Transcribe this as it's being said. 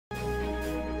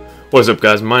What's up,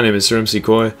 guys? My name is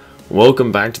SirEmCeeCoy.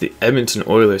 Welcome back to the Edmonton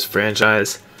Oilers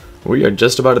franchise. We are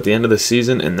just about at the end of the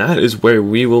season, and that is where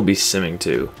we will be simming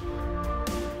to.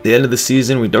 The end of the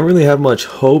season, we don't really have much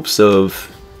hopes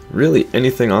of really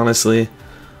anything, honestly.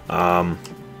 Kind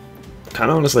of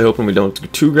honestly hoping we don't do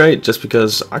too great, just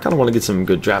because I kind of want to get some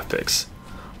good draft picks.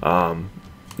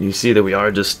 You see that we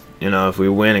are just, if we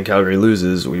win and Calgary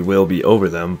loses, we will be over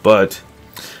them, but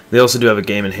they also do have a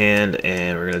game in hand,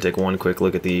 and we're going to take one quick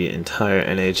look at the entire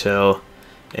NHL,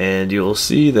 and you'll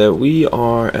see that we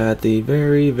are at the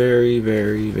very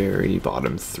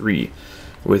bottom three,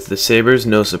 with the Sabres,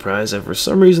 no surprise, and for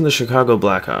some reason the Chicago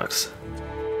Blackhawks.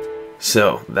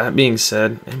 So, that being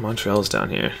said, and Montreal's down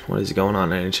here. What is going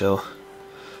on, NHL?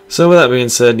 So, with that being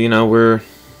said, we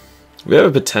have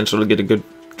a potential to get a good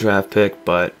draft pick,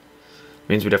 but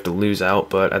means we'd have to lose out.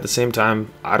 But at the same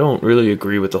time, I don't really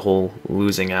agree with the whole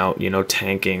losing out,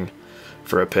 tanking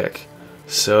for a pick.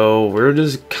 So we're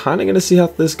just kind of going to see how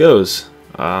this goes.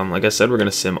 Like I said, we're going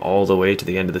to sim all the way to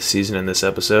the end of the season in this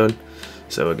episode.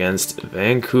 So against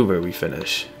Vancouver we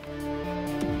finish.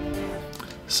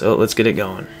 So let's get it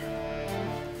going.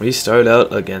 We start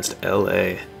out against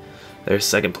LA. They're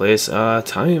second place.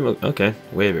 Time, okay,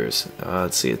 waivers.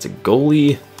 Let's see, it's a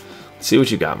goalie. Let's see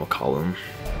what you got, McCollum.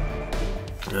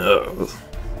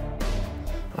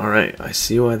 Alright, I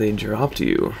see why they dropped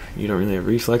you. You don't really have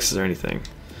reflexes or anything.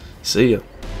 See ya.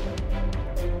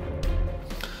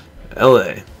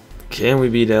 LA. Can we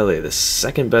beat LA? The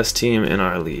second best team in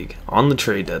our league. On the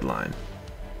trade deadline.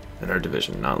 In our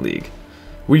division, not league.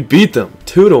 We beat them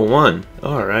 2-1.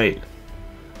 Alright.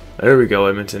 There we go,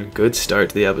 Edmonton. Good start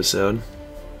to the episode.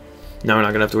 Now we're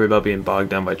not going to have to worry about being bogged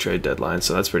down by trade deadlines,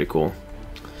 so that's pretty cool.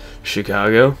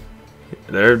 Chicago.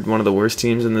 They're one of the worst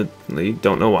teams in the league.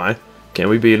 Don't know why. Can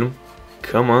we beat them?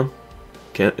 Come on.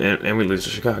 And we lose to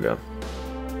Chicago.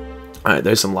 Alright,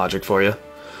 there's some logic for you.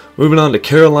 Moving on to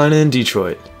Carolina and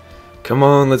Detroit. Come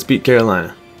on, let's beat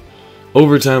Carolina.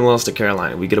 Overtime loss to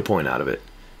Carolina. We get a point out of it.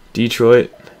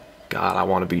 Detroit. God, I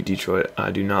want to beat Detroit.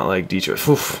 I do not like Detroit.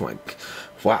 Oof,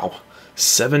 wow.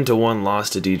 7-1 loss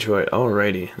to Detroit.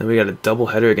 Alrighty. Then we got a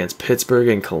doubleheader against Pittsburgh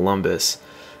and Columbus.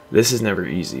 This is never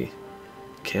easy.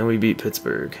 Can we beat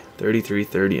Pittsburgh?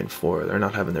 33-30-4. They're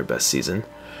not having their best season.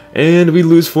 And we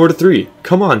lose 4-3.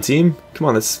 Come on, team. Come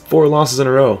on, that's 4 losses in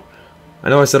a row. I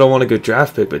know I said I want a good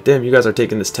draft pick, but damn, you guys are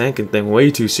taking this tanking thing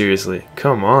way too seriously.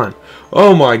 Come on.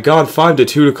 Oh my god, 5-2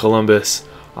 to Columbus.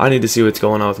 I need to see what's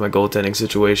going on with my goaltending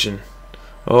situation.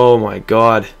 Oh my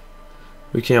god.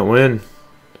 We can't win.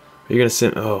 Are you going to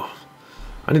send... Oh.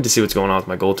 I need to see what's going on with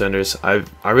my goaltenders.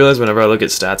 I realize whenever I look at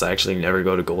stats, I actually never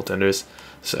go to goaltenders.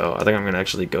 So I think I'm going to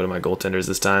actually go to my goaltenders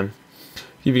this time.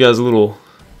 Give you guys a little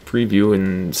preview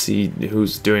and see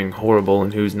who's doing horrible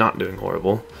and who's not doing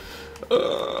horrible.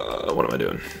 What am I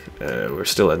doing? We're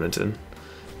still Edmonton.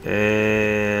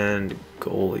 And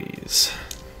goalies.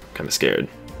 Kind of scared.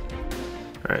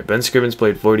 Alright, Ben Scrivens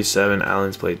played 47.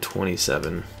 Allen's played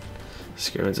 27.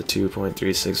 Scrivens a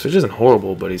 2.36, which isn't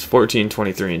horrible, but he's 14,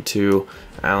 23, and 2.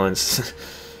 Allen's...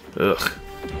 Ugh.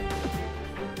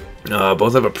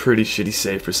 Both have a pretty shitty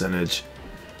save percentage.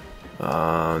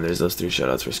 There's those 3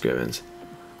 shutouts for Scrivens.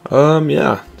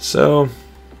 Yeah, so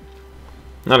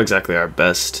not exactly our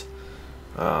best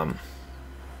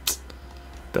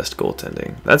best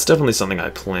goaltending. That's definitely something I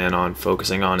plan on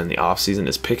focusing on in the offseason,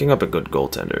 is picking up a good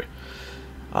goaltender.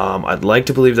 I'd like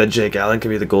to believe that Jake Allen can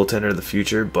be the goaltender of the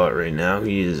future, but right now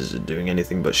he is doing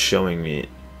anything but showing me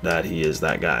that he is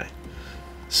that guy.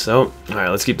 So, alright,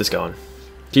 let's keep this going.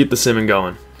 Keep the simming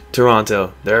going.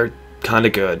 Toronto, they're kind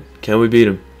of good. Can we beat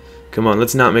them? Come on,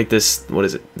 let's not make this, what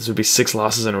is it? This would be 6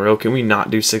 losses in a row. Can we not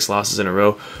do 6 losses in a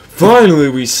row? Finally,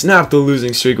 we snapped the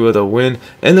losing streak with a win,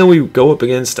 and then we go up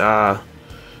against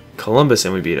Columbus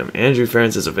and we beat them. Andrew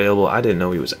Ferentz is available. I didn't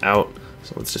know he was out,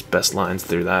 so let's just best lines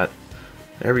through that.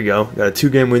 There we go. Got a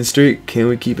 2-game win streak. Can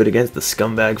we keep it against the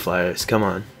scumbag Flyers? Come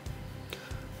on.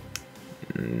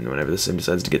 Whenever the sim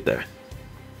decides to get there.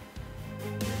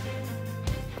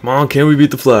 Come on, can we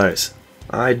beat the Flyers?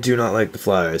 I do not like the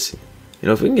Flyers.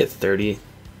 If we can get 30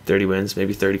 wins,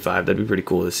 maybe 35, that'd be pretty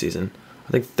cool this season.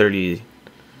 I think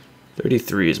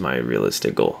 33 is my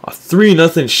realistic goal. A 3-0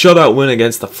 shutout win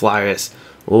against the Flyers.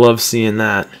 Love seeing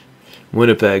that.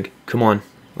 Winnipeg, come on.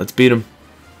 Let's beat them.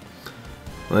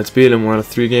 Let's beat them. We're on a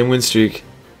 3-game win streak.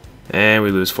 And we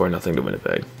lose 4-0 to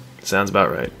Winnipeg. Sounds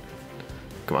about right.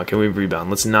 Come on, can we rebound?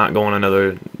 Let's not go on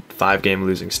another 5-game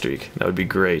losing streak. That would be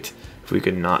great if we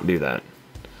could not do that.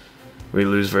 We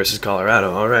lose versus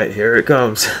Colorado. Alright, here it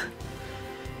comes.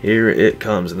 Here it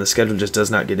comes. And the schedule just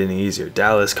does not get any easier.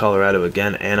 Dallas, Colorado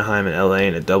again, Anaheim, and LA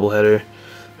in a doubleheader.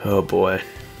 Oh boy.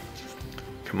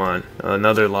 Come on.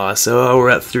 Another loss. Oh, we're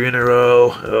at 3 in a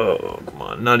row. Oh, come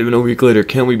on. Not even a week later.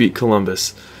 Can we beat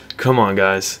Columbus? Come on,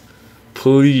 guys.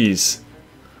 Please.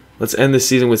 Let's end this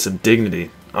season with some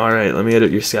dignity. Alright, let me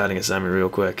edit your scouting assignment real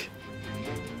quick.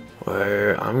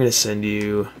 Where I'm going to send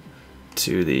you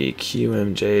to the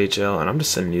QMJHL, and I'm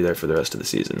just sending you there for the rest of the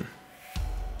season.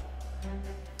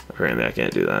 Apparently I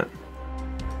can't do that.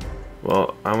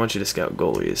 Well, I want you to scout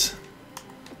goalies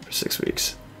for 6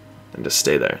 weeks. And just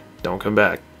stay there. Don't come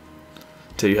back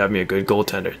until you have me a good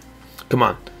goaltender. Come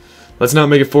on. Let's not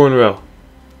make it 4 in a row.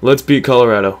 Let's beat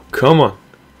Colorado. Come on.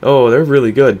 Oh, they're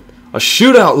really good. A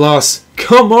shootout loss.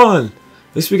 Come on.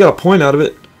 At least we got a point out of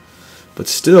it. But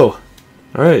still.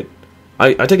 Alright.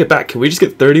 I take it back. Can we just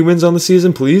get 30 wins on the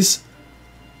season, please?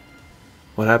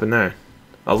 What happened there?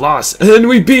 A loss. And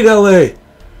we beat LA.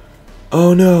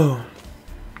 Oh no.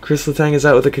 Chris Letang is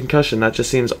out with a concussion. That just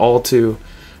seems all too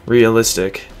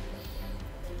realistic.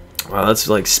 Wow, that's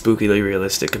like spookily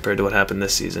realistic compared to what happened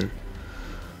this season.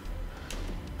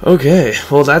 Okay,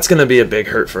 well that's going to be a big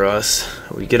hurt for us.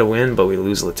 We get a win, but we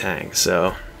lose Letang.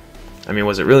 So, I mean,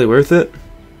 was it really worth it?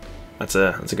 That's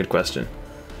a good question.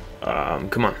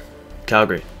 Come on,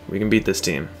 Calgary. We can beat this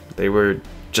team. They were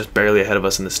just barely ahead of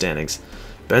us in the standings.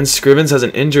 Ben Scrivens has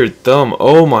an injured thumb.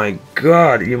 Oh my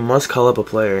god, you must call up a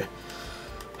player.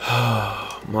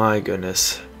 Oh my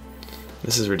goodness.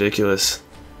 This is ridiculous.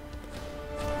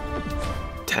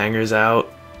 Tanger's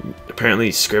out. Apparently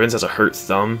Scrivens has a hurt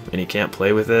thumb and he can't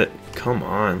play with it. Come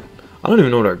on. I don't even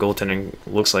know what our goaltending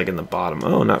looks like in the bottom.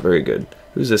 Oh, not very good.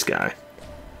 Who's this guy?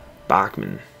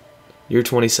 Bachman. You're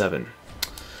 27.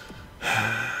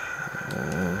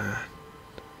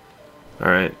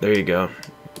 Alright, there you go.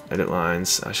 Edit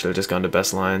lines. I should have just gone to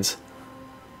best lines.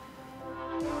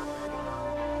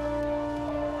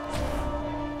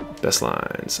 Best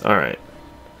lines. Alright.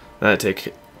 That'll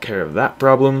take care of that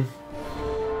problem.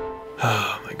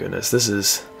 Oh my goodness. This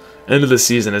is end of the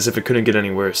season as if it couldn't get any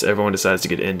worse. Everyone decides to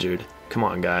get injured. Come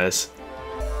on, guys.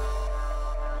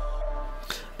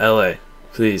 LA.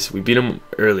 Please. We beat them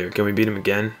earlier. Can we beat them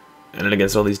again? And then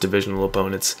against all these divisional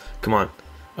opponents. Come on.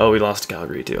 Oh, we lost to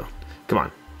Calgary too. Come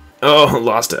on. Oh,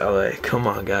 lost to LA. Come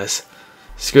on, guys.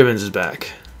 Scrivens is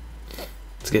back.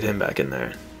 Let's get him back in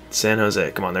there. San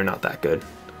Jose. Come on, they're not that good.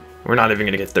 We're not even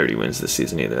going to get 30 wins this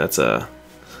season either. That's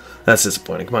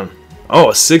disappointing. Come on. Oh,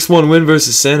 a 6-1 win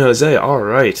versus San Jose. All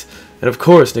right. And of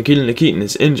course, Nikita Nikitin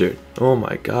is injured. Oh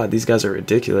my god, these guys are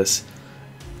ridiculous.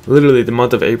 Literally, the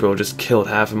month of April just killed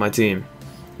half of my team.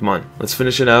 Come on, let's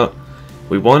finish it out.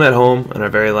 We won at home in our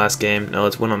very last game. Now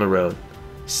let's win on the road.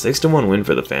 6-1 win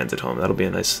for the fans at home. That'll be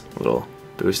a nice little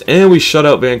boost. And we shut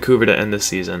out Vancouver to end the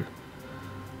season.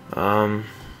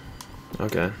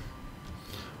 Okay.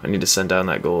 I need to send down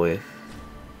that goalie.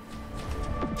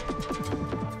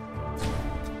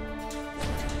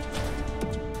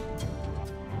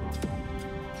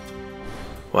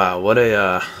 Wow, what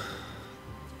a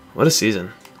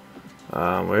season.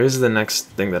 Where is the next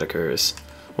thing that occurs?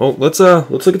 Well, let's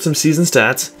look at some season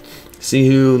stats, see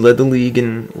who led the league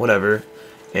and whatever,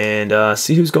 and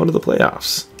see who's going to the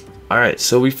playoffs. All right,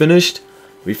 so we finished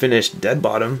dead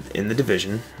bottom in the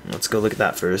division. Let's go look at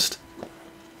that first.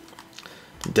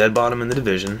 Dead bottom in the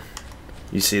division.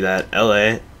 You see that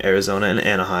LA, Arizona, and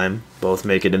Anaheim both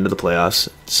make it into the playoffs.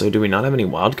 So do we not have any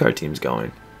wildcard teams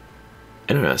going?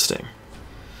 Interesting.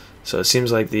 So it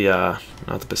seems like the,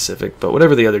 not the Pacific, but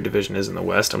whatever the other division is in the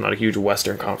West. I'm not a huge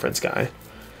Western Conference guy.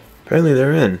 Apparently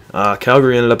they're in.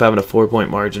 Calgary ended up having a 4-point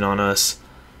margin on us.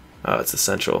 Oh, it's the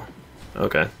Central.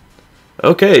 Okay.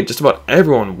 Okay, just about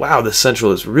everyone. Wow, the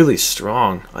Central is really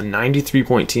strong. A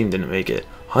 93-point team didn't make it.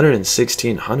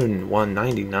 116, 101,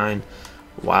 99.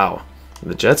 Wow.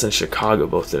 The Jets and Chicago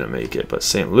both didn't make it, but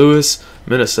St. Louis,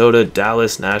 Minnesota,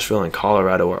 Dallas, Nashville, and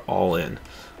Colorado are all in.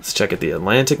 Let's check at the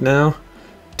Atlantic now.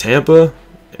 Tampa,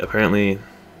 apparently,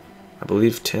 I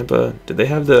believe Tampa, did they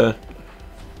have the...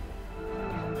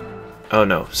 Oh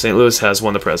no, St. Louis has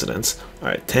won the Presidents.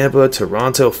 Alright, Tampa,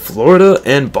 Toronto, Florida,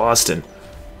 and Boston.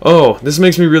 Oh, this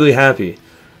makes me really happy.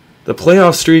 The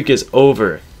playoff streak is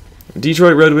over.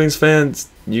 Detroit Red Wings fans,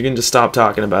 you can just stop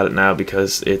talking about it now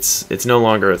because it's no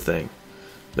longer a thing.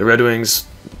 The Red Wings,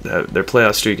 their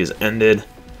playoff streak is ended.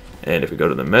 And if we go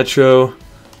to the Metro,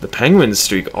 the Penguins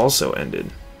streak also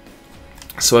ended.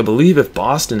 So I believe if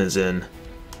Boston is in...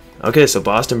 Okay, so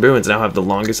Boston Bruins now have the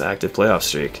longest active playoff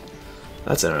streak.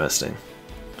 That's interesting.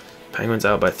 Penguins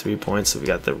out by 3 points. So we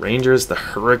got the Rangers, the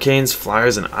Hurricanes,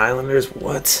 Flyers, and Islanders.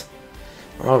 What?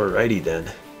 Alrighty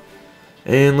then.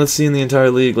 And let's see in the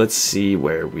entire league. Let's see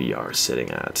where we are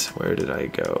sitting at. Where did I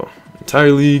go?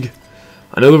 Entire league.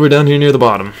 I know that we're down here near the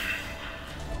bottom.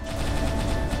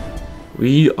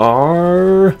 We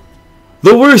are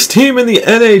the worst team in the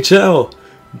NHL.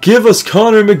 Give us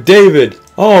Connor McDavid.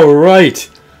 All right.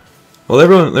 Well,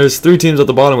 everyone, there's 3 teams at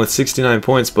the bottom with 69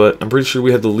 points, but I'm pretty sure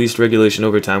we have the least regulation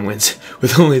overtime wins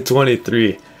with only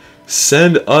 23.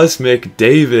 Send us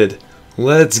McDavid.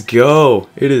 Let's go.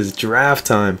 It is draft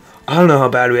time. I don't know how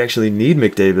bad we actually need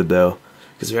McDavid, though,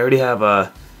 because we already have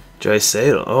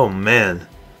Draisaitl. Oh, man.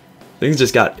 Things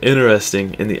just got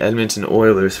interesting in the Edmonton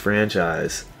Oilers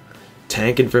franchise.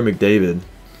 Tanking for McDavid.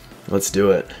 Let's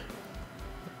do it.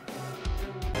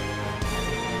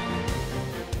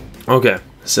 Okay,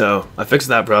 so I fixed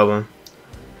that problem.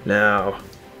 Now,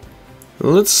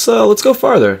 let's go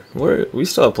farther. We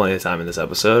still have plenty of time in this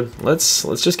episode. Let's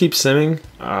just keep simming.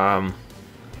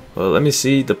 Well, let me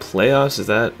see the playoffs. Is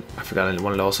that? I forgot. I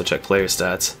wanted to also check player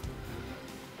stats.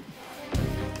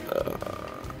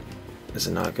 Is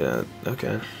it not gonna?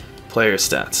 Okay. Player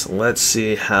stats. Let's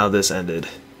see how this ended.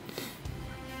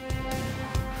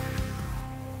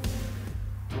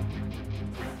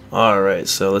 Alright,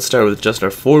 so let's start with just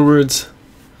our forwards.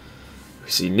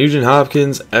 We see Nugent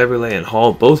Hopkins, Eberle, and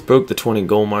Hall both broke the 20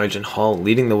 goal margin. Hall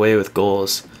leading the way with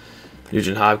goals.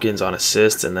 Nugent Hopkins on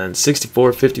assists, and then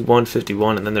 64, 51,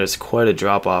 51, and then there's quite a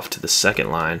drop off to the second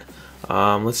line.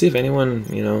 Let's see if anyone,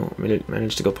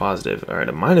 managed to go positive. Alright,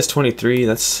 a minus 23,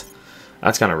 that's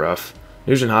kind of rough.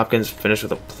 Nugent Hopkins finished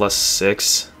with a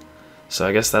 +6, so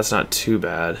I guess that's not too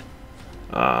bad.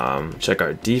 Check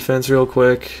our defense real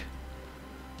quick.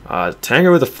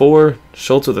 Tanger with a 4,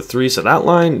 Schultz with a 3, so that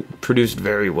line produced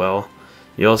very well.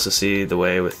 You also see the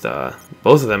way with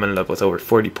both of them ended up with over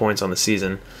 40 points on the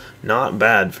season. Not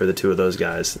bad for the two of those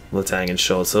guys, Letang and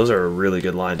Schultz. Those are a really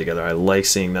good line together. I like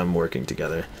seeing them working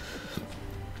together.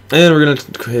 And we're going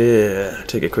to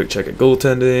take a quick check at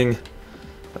goaltending.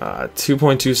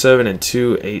 2.27 and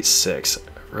 2.86.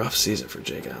 Rough season for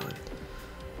Jake Allen.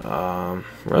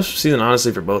 Rough season,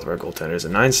 honestly, for both of our goaltenders. A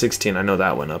 9.16, I know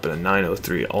that went up, and a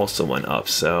 9.03 also went up,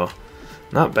 so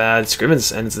not bad.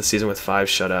 Scrivens ends the season with 5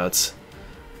 shutouts.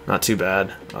 Not too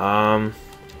bad.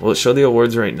 Will it show the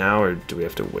awards right now, or do we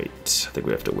have to wait? I think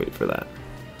we have to wait for that.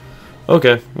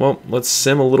 Okay, well, let's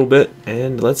sim a little bit,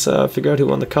 and let's figure out who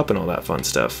won the cup and all that fun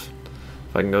stuff.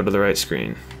 If I can go to the right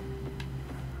screen.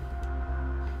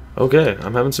 Okay,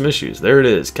 I'm having some issues. There it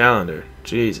is, calendar.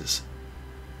 Jesus.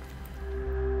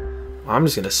 I'm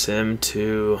just gonna sim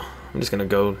to. I'm just gonna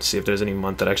go see if there's any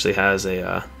month that actually has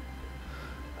a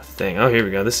thing. Oh, here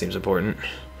we go. This seems important.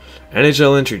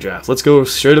 NHL entry draft. Let's go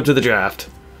straight up to the draft.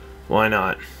 Why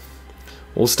not?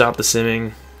 We'll stop the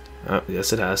simming. Oh,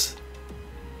 yes, it has.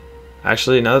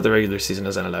 Actually, now that the regular season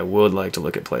has ended, I would like to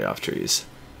look at playoff trees.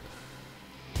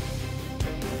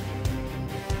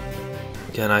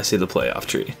 Can I see the playoff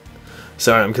tree?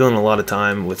 Sorry, I'm killing a lot of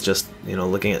time with just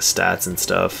looking at stats and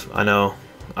stuff. I know.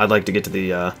 I'd like to get to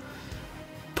the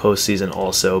postseason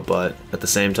also, but at the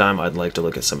same time, I'd like to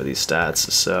look at some of these stats.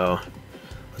 So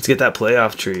let's get that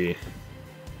playoff tree.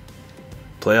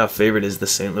 Playoff favorite is the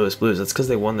St. Louis Blues. That's because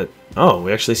they won the. Oh,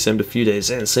 we actually simmed a few days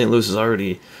in. St. Louis is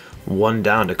already 1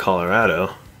 down to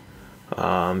Colorado.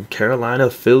 Carolina,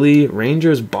 Philly,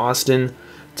 Rangers, Boston,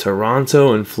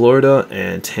 Toronto and Florida,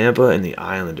 and Tampa and the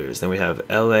Islanders. Then we have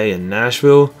LA and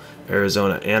Nashville,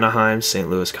 Arizona, Anaheim, St.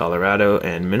 Louis, Colorado,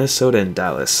 and Minnesota and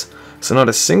Dallas. So not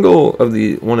a single of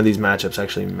one of these matchups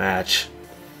actually match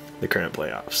the current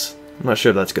playoffs. I'm not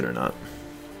sure if that's good or not.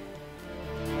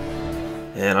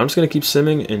 And I'm just going to keep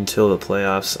simming until the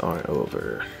playoffs are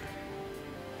over.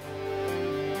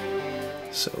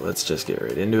 So let's just get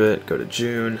right into it. Go to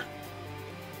June.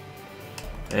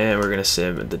 And we're going to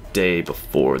sim the day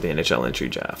before the NHL entry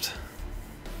draft.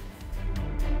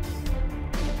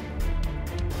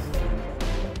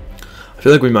 I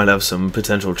feel like we might have some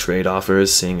potential trade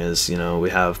offers, seeing as, we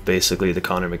have basically the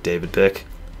Connor McDavid pick.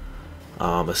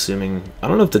 Assuming, I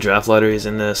don't know if the draft lottery is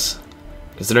in this,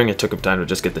 considering it took up time to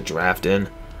just get the draft in.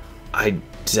 I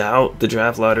doubt the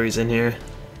draft lottery's in here.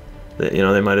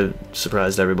 They might have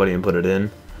surprised everybody and put it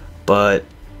in, but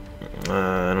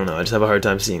I don't know. I just have a hard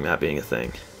time seeing that being a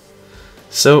thing.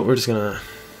 So we're just gonna,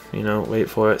 wait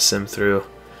for it, sim through,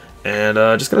 and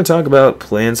just gonna talk about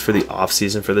plans for the off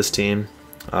season for this team.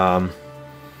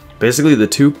 Basically, the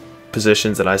 2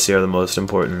 positions that I see are the most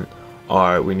important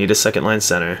are we need a second line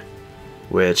center,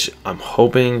 which I'm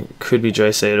hoping could be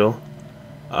Draisaitl.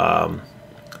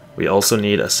 We also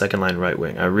need a second line right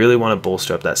wing. I really want to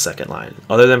bolster up that second line.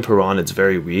 Other than Perron, it's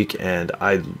very weak, and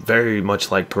I very much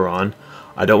like Perron.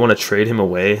 I don't want to trade him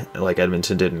away like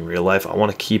Edmonton did in real life. I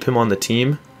want to keep him on the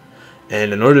team,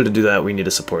 and in order to do that, we need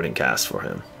a supporting cast for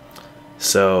him.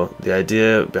 So the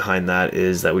idea behind that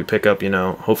is that we pick up,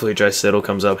 hopefully Draisaitl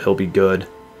comes up, he'll be good.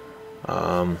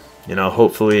 You know,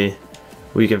 hopefully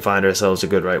we can find ourselves a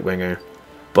good right winger.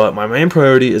 But my main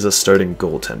priority is a starting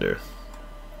goaltender.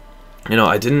 You know,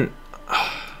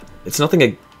 it's nothing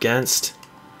against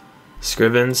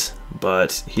Scrivens,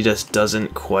 but he just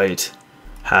doesn't quite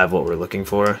have what we're looking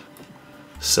for.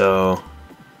 So,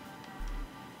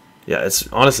 yeah, it's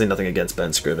honestly nothing against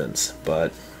Ben Scrivens,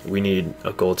 but we need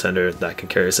a goaltender that can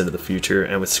carry us into the future.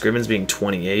 And with Scrivens being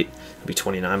 28, he'll be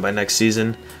 29 by next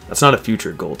season, that's not a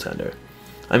future goaltender.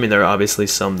 I mean, there are obviously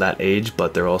some that age,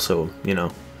 but they're also, you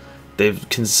know, they've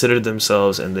considered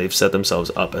themselves and they've set themselves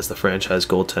up as the franchise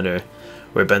goaltender,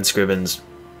 where Ben Scrivens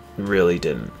really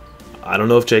didn't. I don't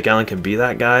know if Jake Allen can be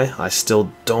that guy. I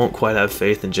still don't quite have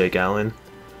faith in Jake Allen.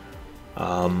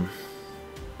 I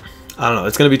don't know.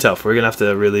 It's going to be tough. We're going to have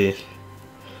to really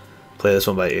play this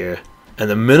one by ear. And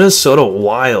the Minnesota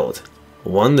Wild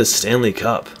won the Stanley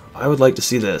Cup. I would like to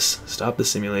see this. Stop the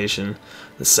simulation.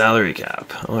 The salary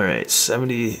cap. Alright,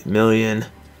 $70 million.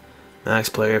 Max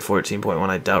player, 14.1.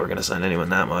 I doubt we're going to sign anyone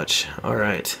that much.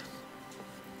 Alright.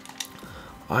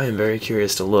 I am very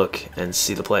curious to look and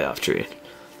see the playoff tree.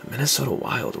 The Minnesota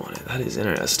Wild won it. That is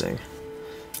interesting.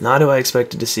 Not who I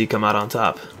expected to see come out on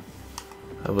top.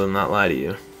 I will not lie to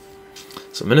you.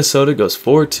 So Minnesota goes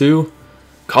 4-2.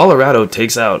 Colorado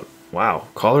takes out... Wow.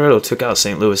 Colorado took out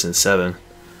St. Louis in 7.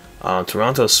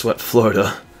 Toronto swept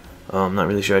Florida. I'm not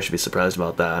really sure I should be surprised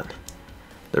about that.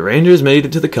 The Rangers made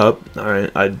it to the Cup.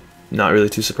 Alright, I'm not really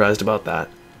too surprised about that.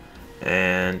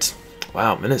 And,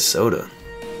 wow, Minnesota.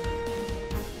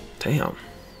 Damn.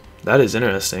 That is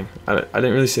interesting. I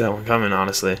didn't really see that one coming,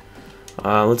 honestly.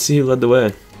 Let's see who led the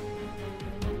way.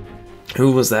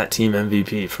 Who was that team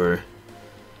MVP for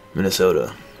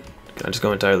Minnesota? Can I just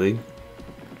go entire league?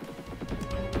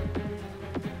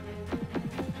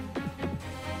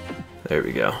 There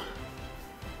we go.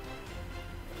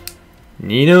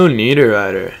 Nino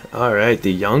Niederreiter. Alright,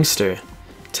 the youngster.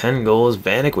 10 goals.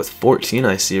 Vanek with 14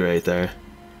 I see right there.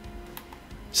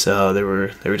 So they were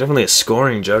definitely a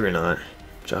scoring juggernaut.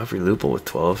 Joffrey Lupul with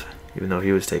 12, even though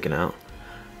he was taken out.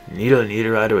 Nino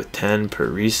Niederreiter with 10.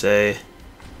 Parise.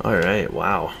 Alright,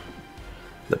 wow.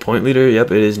 The point leader,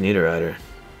 yep, it is Niederreiter.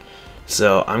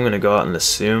 So I'm going to go out and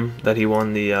assume that he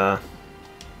won the,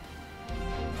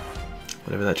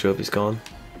 whatever that trophy's called.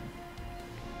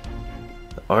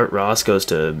 Art Ross goes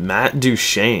to Matt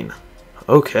Duchene.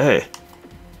 Okay.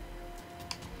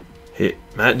 Hey,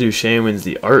 Matt Duchene wins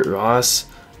the Art Ross,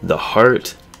 the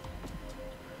Hart.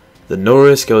 The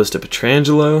Norris goes to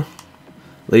Pietrangelo.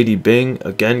 Lady Bing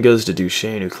again goes to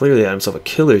Duchene, who clearly had himself a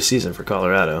killer season for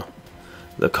Colorado.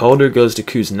 The Calder goes to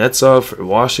Kuznetsov for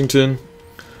Washington.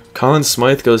 Colin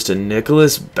Smythe goes to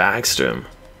Nicholas Backstrom.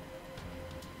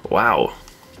 Wow.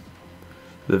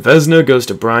 The Vezina goes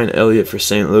to Brian Elliott for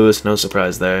St. Louis, no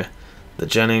surprise there. The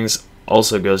Jennings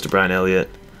also goes to Brian Elliott.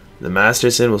 The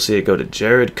Masterson, we'll see it go to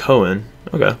Jared Cohen.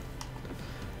 Okay.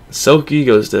 Selke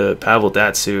goes to Pavel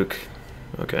Datsyuk.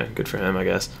 Okay, good for him, I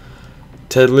guess.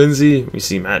 Ted Lindsay, we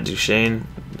see Matt Duchene.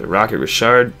 The Rocket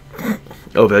Richard.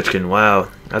 Ovechkin, wow.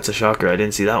 That's a shocker. I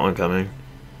didn't see that one coming.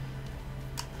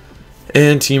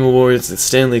 And Team Awards, the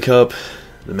Stanley Cup,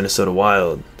 the Minnesota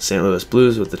Wild, St. Louis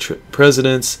Blues with the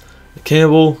Presidents. The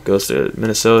Campbell goes to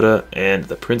Minnesota, and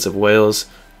the Prince of Wales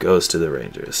goes to the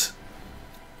Rangers.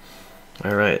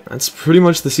 Alright, that's pretty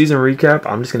much the season recap.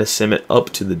 I'm just going to sim it up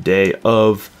to the day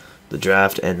of the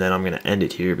draft, and then I'm going to end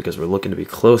it here because we're looking to be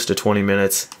close to 20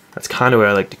 minutes. That's kind of where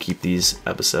I like to keep these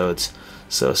episodes.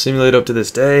 So simulate up to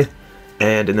this day,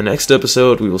 and in the next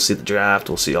episode we will see the draft,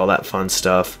 we'll see all that fun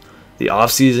stuff. The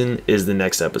off-season is the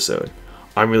next episode.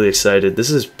 I'm really excited. This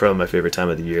is probably my favorite time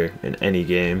of the year in any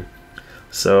game.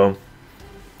 So,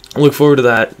 I look forward to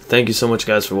that. Thank you so much,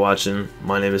 guys, for watching.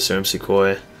 My name is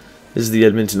SirEmCeeCoy. This is the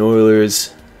Edmonton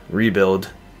Oilers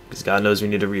rebuild, because God knows we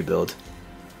need a rebuild.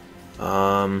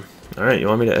 Alright, you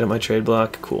want me to edit my trade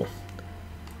block? Cool.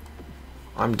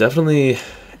 I'm definitely...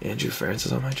 Andrew Ference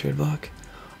is on my trade block.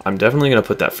 I'm definitely going to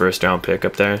put that first round pick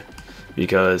up there,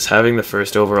 because having the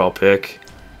first overall pick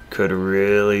could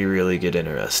really, really get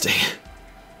interesting.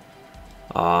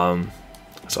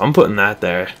 So I'm putting that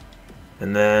there.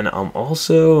 And then I'm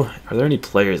also... Are there any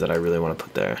players that I really want to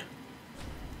put there?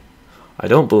 I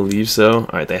don't believe so.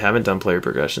 Alright, they haven't done player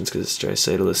progressions because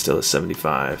Draisaitl is still at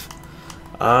 75.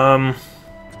 I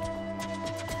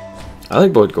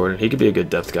like Boyd Gordon. He could be a good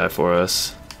depth guy for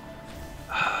us.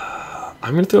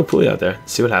 I'm going to throw Pulley out there.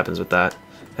 See what happens with that.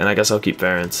 And I guess I'll keep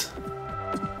Ference.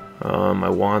 My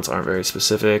wants aren't very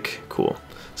specific. Cool.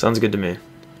 Sounds good to me.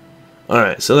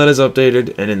 Alright, so that is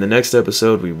updated. And in the next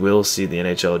episode, we will see the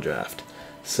NHL draft.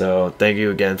 So, thank you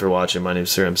again for watching. My name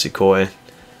is SirEmCeeCoy.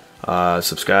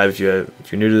 Subscribe if you're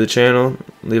new to the channel.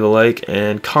 leave a like,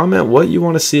 and comment what you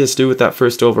want to see us do with that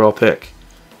first overall pick.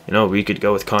 You know, we could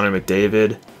go with Connor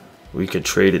McDavid. We could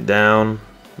trade it down.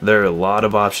 There are a lot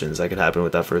of options that could happen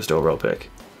with that first overall pick.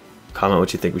 Comment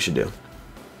what you think we should do.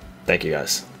 Thank you,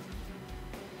 guys.